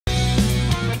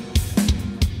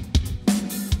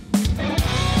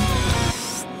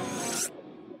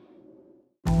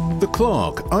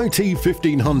Clarke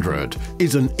IT1500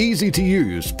 is an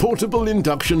easy-to-use portable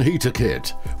induction heater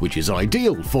kit, which is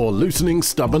ideal for loosening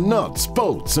stubborn nuts,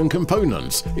 bolts and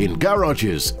components in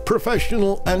garages,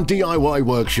 professional and DIY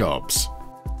workshops.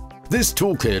 This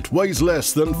toolkit weighs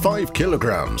less than 5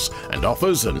 kilograms and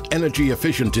offers an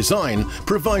energy-efficient design,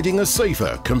 providing a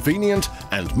safer, convenient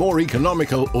and more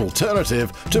economical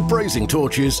alternative to brazing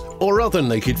torches or other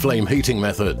naked flame heating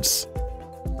methods.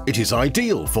 It is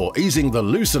ideal for easing the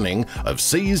loosening of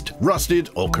seized, rusted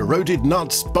or corroded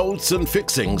nuts, bolts and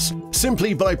fixings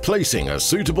simply by placing a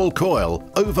suitable coil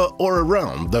over or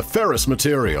around the ferrous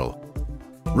material.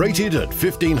 Rated at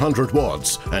 1500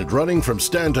 watts and running from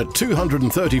standard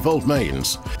 230 volt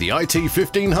mains, the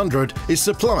IT1500 is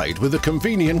supplied with a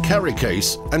convenient carry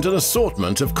case and an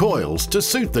assortment of coils to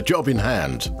suit the job in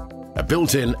hand. A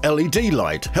built-in LED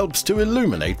light helps to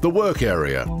illuminate the work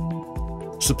area.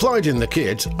 Supplied in the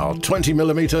kit are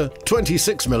 20mm,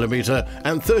 26mm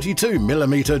and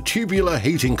 32mm tubular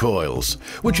heating coils,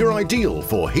 which are ideal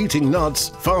for heating nuts,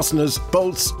 fasteners,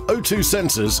 bolts, O2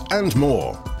 sensors and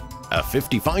more. A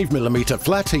 55mm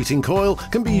flat heating coil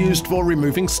can be used for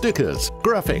removing stickers,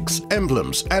 graphics,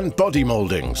 emblems and body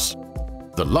moldings.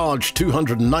 The large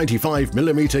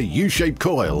 295mm U-shaped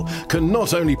coil can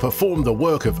not only perform the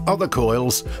work of other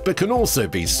coils, but can also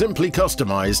be simply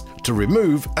customized to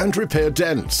remove and repair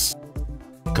dents.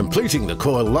 Completing the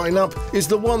coil lineup is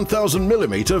the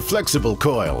 1000mm Flexible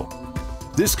Coil.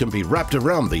 This can be wrapped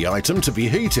around the item to be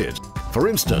heated, for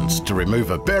instance to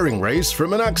remove a bearing race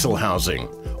from an axle housing,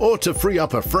 or to free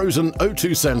up a frozen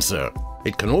O2 sensor.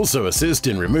 It can also assist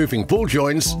in removing ball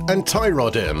joints and tie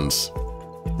rod ends.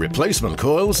 Replacement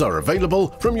coils are available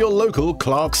from your local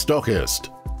Clarke stockist.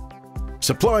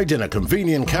 Supplied in a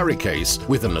convenient carry case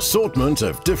with an assortment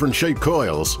of different shaped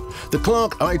coils, the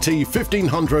Clarke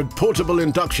IT1500 portable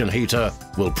induction heater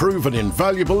will prove an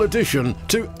invaluable addition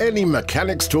to any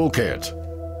mechanic's toolkit.